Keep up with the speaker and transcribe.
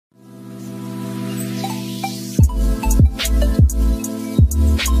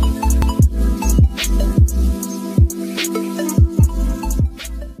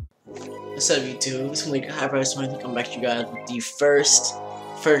What's up, YouTube? It's Malik Hyper. I want to come back to you guys with the first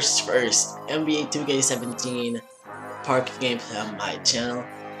NBA 2K17 Park gameplay on my channel.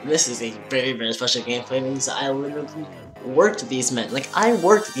 And this is a very special gameplay because I literally worked these men. Like, I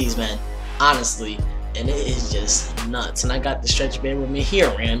worked these men, honestly, and it is just nuts. And I got the stretch band with me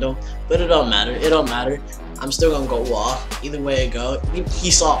here, random, but it don't matter. It don't matter. I'm still gonna go off. Either way it go.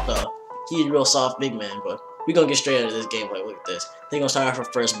 He's soft though. He's a real soft big man, but we gonna get straight into this gameplay. Look at this. They're gonna start off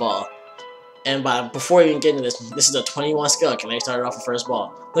with first ball. And before we even get into this is a 21 skill. Can they start off with first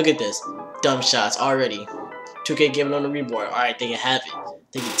ball? Look at this. Dumb shots already. 2K giving them the reboard. Alright, they can have it.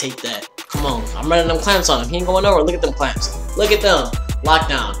 They can take that. Come on. I'm running them clamps on him. He ain't going nowhere. Look at them clamps. Look at them.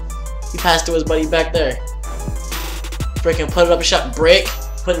 Lockdown. He passed to his buddy back there. Freaking put it up a shot. Break.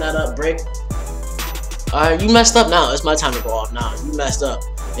 Putting that up. Break. Alright, you messed up now. It's my time to go off now. You messed up.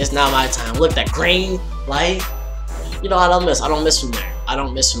 It's now my time. Look, that green light. You know, I don't miss. I don't miss from there. I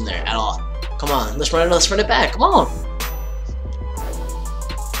don't miss from there at all. Come on, let's run it back. Come on.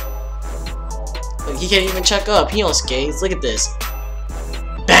 Look, he can't even check up. He on skates. Look at this.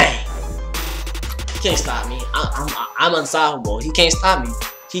 Bang. He can't stop me. I'm unstoppable. He can't stop me.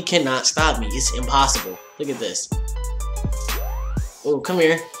 He cannot stop me. It's impossible. Look at this. Oh, come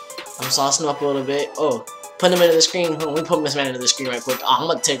here. I'm saucing him up a little bit. Oh, put him into the screen. Let me put this man into the screen right quick. Oh, I'm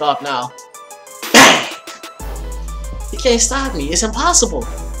gonna take off now. Bang. He can't stop me. It's impossible.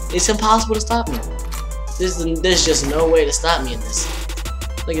 It's impossible to stop me. There's just no way to stop me in this.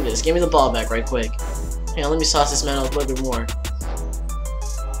 Look at this. Give me the ball back right quick. Hang on, let me sauce this man up a little bit more.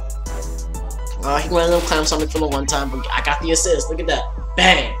 He ran them clamps on me for the one time, but I got the assist. Look at that.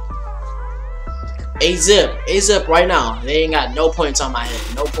 Bang! A-zip right now. They ain't got no points on my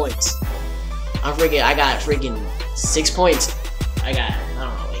head. No points. I got freaking 6 points. I don't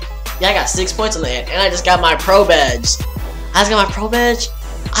know, like, yeah, I got 6 points on the head, and I just got my pro badge. I just got my pro badge.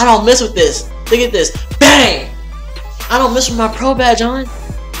 I don't miss with this. Look at this. Bang! I don't miss with my pro badge on.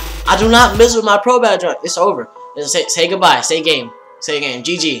 I do not miss with my pro badge on. It's over. Say goodbye. Say game. Say game.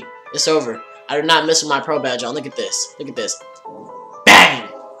 GG. It's over. I do not miss with my pro badge on. Look at this. Look at this. Bang!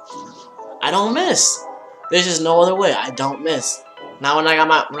 I don't miss. There's just no other way. I don't miss. Now when I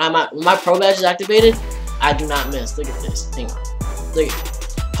got when my pro badge is activated, I do not miss. Look at this. Hang on. Look at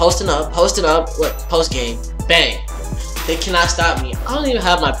it. Posting up. Look, post game. Bang! They cannot stop me. I don't even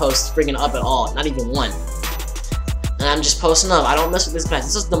have my posts freaking up at all. Not even one. And I'm just posting up. I don't mess with this patch.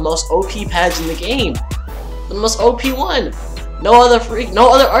 This is the most OP patch in the game. The most OP one. No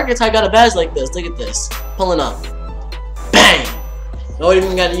other archetype got a badge like this. Look at this. Pulling up. Bang! No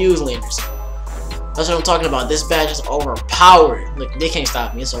even gotta use landers. That's what I'm talking about. This badge is overpowered. Look, they can't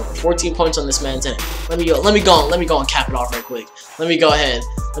stop me. It's over. 14 points on this man's head. Let me go and cap it off right quick. Let me go ahead.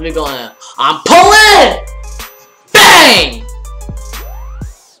 I'm pulling! Bang!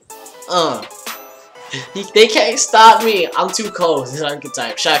 They can't stop me. I'm too close. This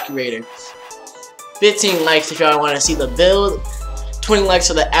archetype. Shot curator. 15 likes if y'all want to see the build. 20 likes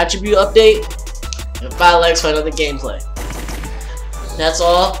for the attribute update. And 5 likes for another gameplay. That's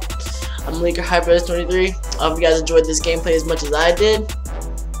all. I'm Malik Hyper 23. I hope you guys enjoyed this gameplay as much as I did.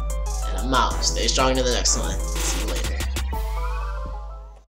 And I'm out. Stay strong in the next one.